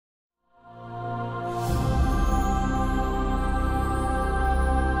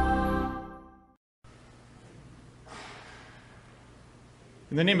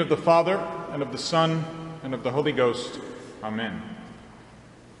In the name of the Father, and of the Son, and of the Holy Ghost. Amen.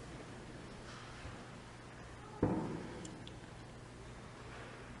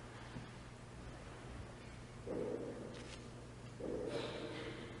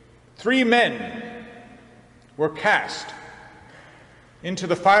 Three men were cast into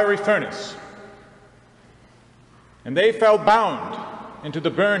the fiery furnace, and they fell bound into the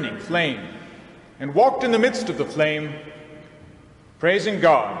burning flame, and walked in the midst of the flame, praising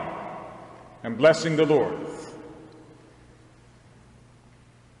God and blessing the Lord.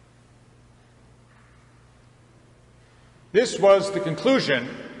 This was the conclusion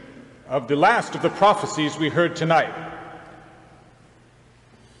of the last of the prophecies we heard tonight.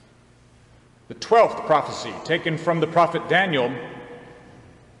 The 12th prophecy, taken from the prophet Daniel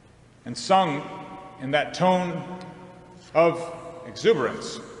and sung in that tone of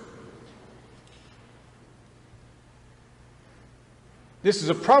exuberance. This is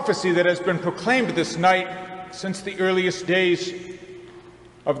a prophecy that has been proclaimed this night since the earliest days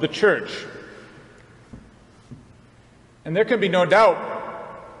of the church. And there can be no doubt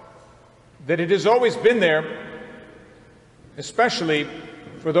that it has always been there, especially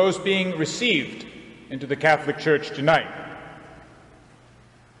for those being received into the Catholic Church tonight.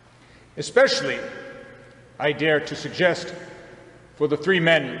 Especially, I dare to suggest, for the three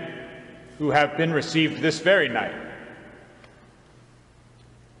men who have been received this very night.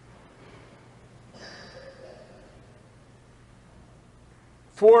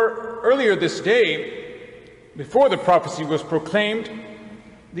 For earlier this day, before the prophecy was proclaimed,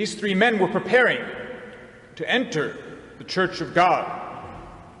 these three men were preparing to enter the Church of God.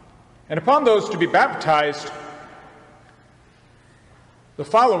 And upon those to be baptized, the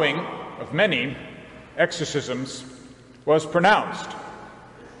following of many exorcisms was pronounced.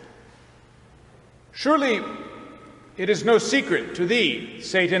 Surely it is no secret to thee,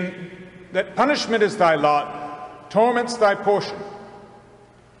 Satan, that punishment is thy lot, torments thy portion,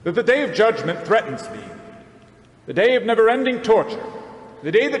 that the day of judgment threatens thee, the day of never-ending torture,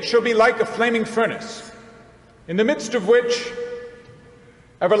 the day that shall be like a flaming furnace, in the midst of which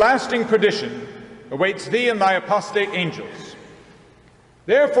everlasting perdition awaits thee and thy apostate angels.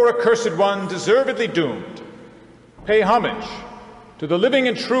 Therefore, accursed one, deservedly doomed, pay homage to the living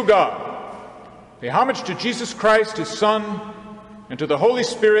and true God, pay homage to Jesus Christ, his Son, and to the Holy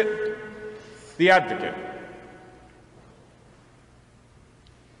Spirit, the Advocate.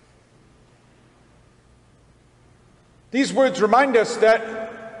 These words remind us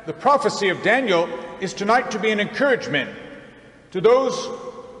that the prophecy of Daniel is tonight to be an encouragement to those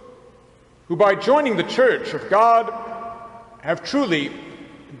who, by joining the Church of God, have truly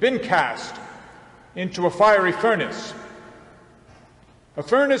been cast into a fiery furnace, a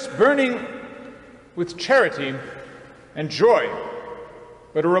furnace burning with charity and joy,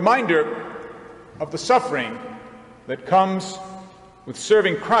 but a reminder of the suffering that comes with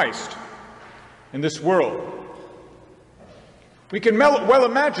serving Christ in this world. We can well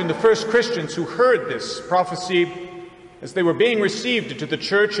imagine the first Christians who heard this prophecy as they were being received into the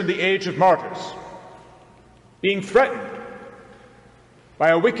church in the age of martyrs, being threatened by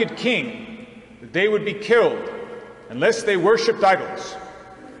a wicked king that they would be killed unless they worshipped idols,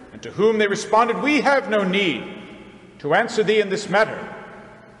 and to whom they responded, "We have no need to answer thee in this matter.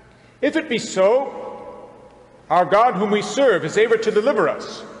 If it be so, our God whom we serve is able to deliver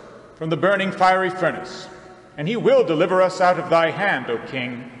us from the burning fiery furnace, and he will deliver us out of thy hand, O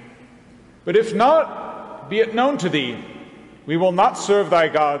king. But if not, be it known to thee, we will not serve thy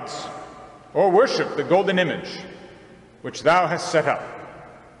gods or worship the golden image which thou hast set up."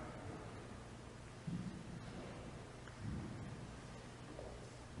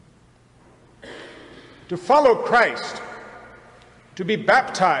 To follow Christ, to be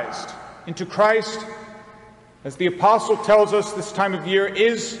baptized into Christ, as the apostle tells us this time of year,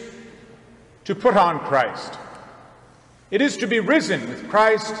 is to put on Christ. It is to be risen with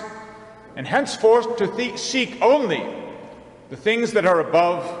Christ, and henceforth to seek only the things that are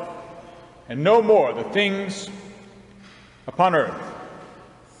above, and no more the things upon earth.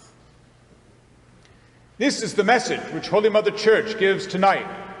 This is the message which Holy Mother Church gives tonight,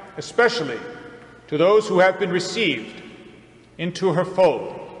 especially to those who have been received into her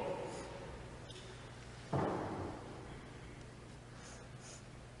fold.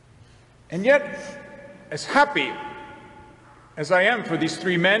 And yet, as happy as I am for these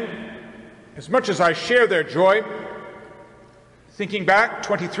three men, as much as I share their joy, thinking back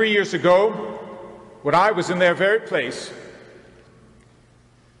 23 years ago when I was in their very place,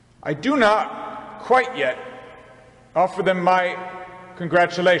 I do not quite yet offer them my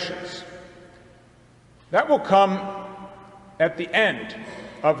congratulations. That will come at the end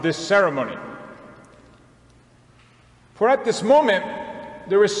of this ceremony. For at this moment,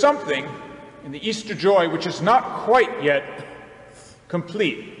 there is something in the Easter joy which is not quite yet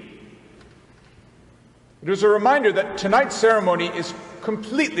complete. It is a reminder that tonight's ceremony is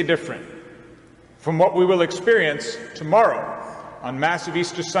completely different from what we will experience tomorrow on Massive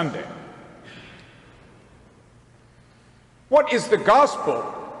Easter Sunday. What is the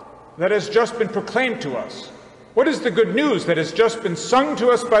gospel that has just been proclaimed to us? What is the good news that has just been sung to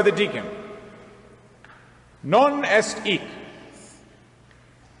us by the deacon? Non est hic.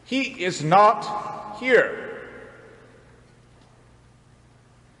 He is not here.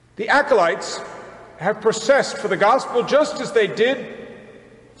 The acolytes have processed for the gospel just as they did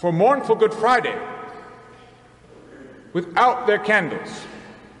for mournful Good Friday, without their candles.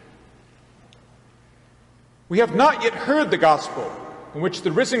 We have not yet heard the gospel in which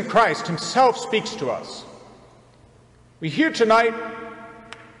the risen Christ himself speaks to us. We hear tonight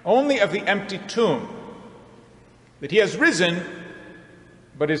only of the empty tomb, that he has risen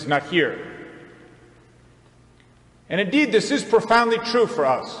but is not here. And indeed, this is profoundly true for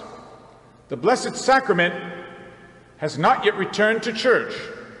us. The Blessed Sacrament has not yet returned to church,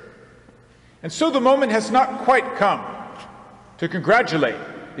 and so the moment has not quite come to congratulate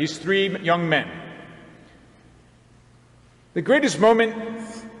these three young men. The greatest moment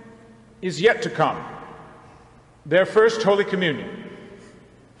is yet to come, their first Holy Communion.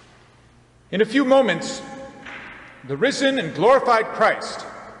 In a few moments, the risen and glorified Christ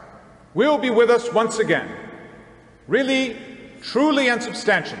will be with us once again, really, truly, and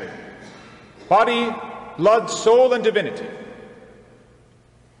substantially, body, blood, soul, and divinity.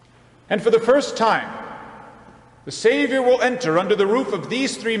 And for the first time, the Savior will enter under the roof of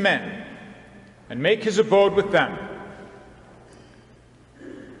these three men and make his abode with them.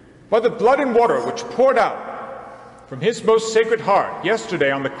 By the blood and water which poured out from his most sacred heart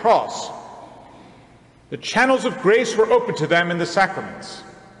yesterday on the cross, the channels of grace were opened to them in the sacraments.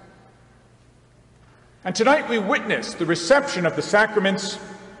 And tonight we witness the reception of the sacraments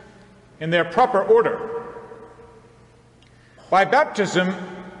in their proper order. By baptism,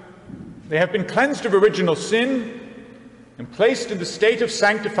 they have been cleansed of original sin and placed in the state of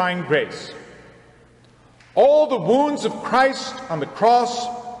sanctifying grace. All the wounds of Christ on the cross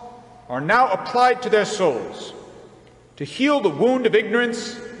are now applied to their souls to heal the wound of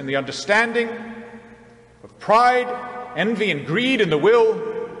ignorance and the understanding, of pride, envy, and greed in the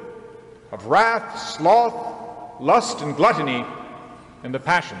will, of wrath, sloth, lust, and gluttony in the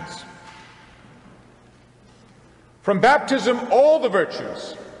passions. From baptism, all the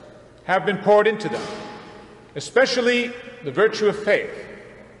virtues have been poured into them, especially the virtue of faith.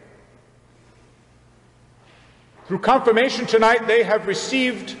 Through confirmation tonight, they have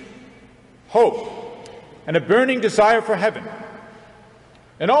received hope and a burning desire for heaven,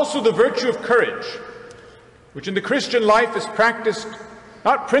 and also the virtue of courage, which in the Christian life is practiced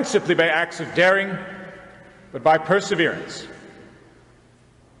not principally by acts of daring, but by perseverance.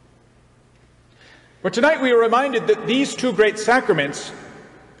 But tonight we are reminded that these two great sacraments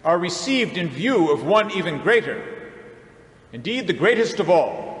are received in view of one even greater, indeed the greatest of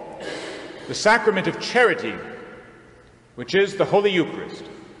all, the sacrament of charity, which is the Holy Eucharist.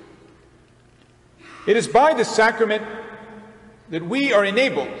 It is by this sacrament that we are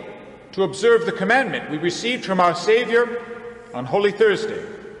enabled to observe the commandment we received from our Savior on Holy Thursday: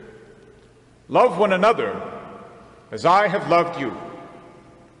 love one another as I have loved you.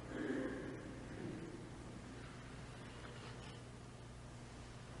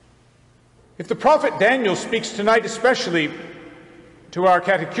 If the prophet Daniel speaks tonight especially to our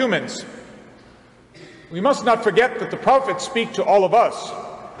catechumens, we must not forget that the prophets speak to all of us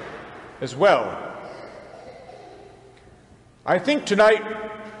as well. I think tonight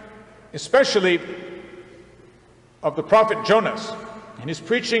especially of the prophet Jonas and his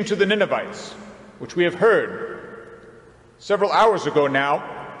preaching to the Ninevites, which we have heard several hours ago now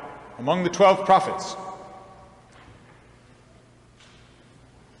among the 12 prophets.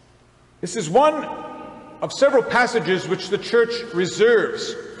 This is one of several passages which the Church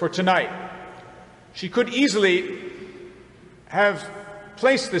reserves for tonight. She could easily have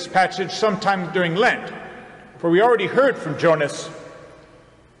placed this passage sometime during Lent, for we already heard from Jonas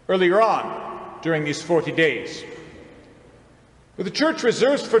earlier on during these 40 days. But the Church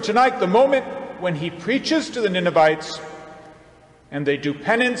reserves for tonight the moment when he preaches to the Ninevites and they do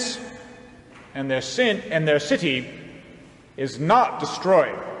penance and their sin and their city is not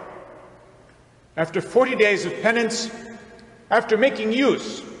destroyed. After 40 days of penance, after making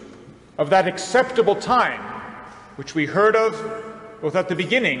use of that acceptable time which we heard of both at the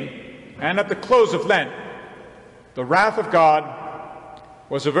beginning and at the close of Lent, the wrath of God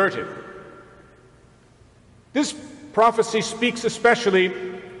was averted. This prophecy speaks especially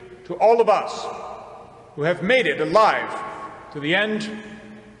to all of us who have made it alive to the end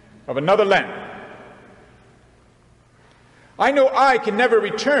of another Lent. I know I can never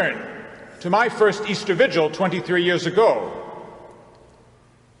return to my first Easter Vigil 23 years ago.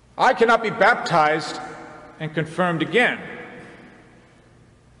 I cannot be baptized and confirmed again.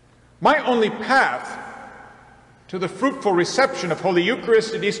 My only path to the fruitful reception of Holy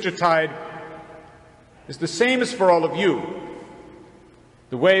Eucharist at Eastertide is the same as for all of you,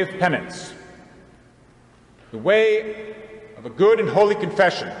 the way of penance, the way of a good and holy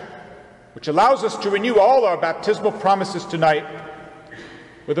confession, which allows us to renew all our baptismal promises tonight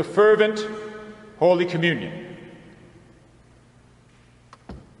with a fervent Holy Communion.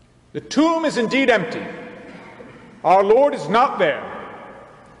 The tomb is indeed empty. Our Lord is not there.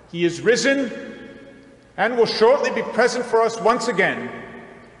 He is risen and will shortly be present for us once again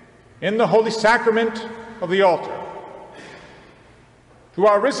in the holy sacrament of the altar. To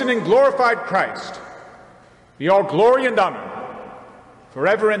our risen and glorified Christ be all glory and honor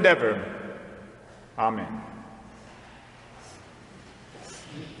forever and ever. Amen.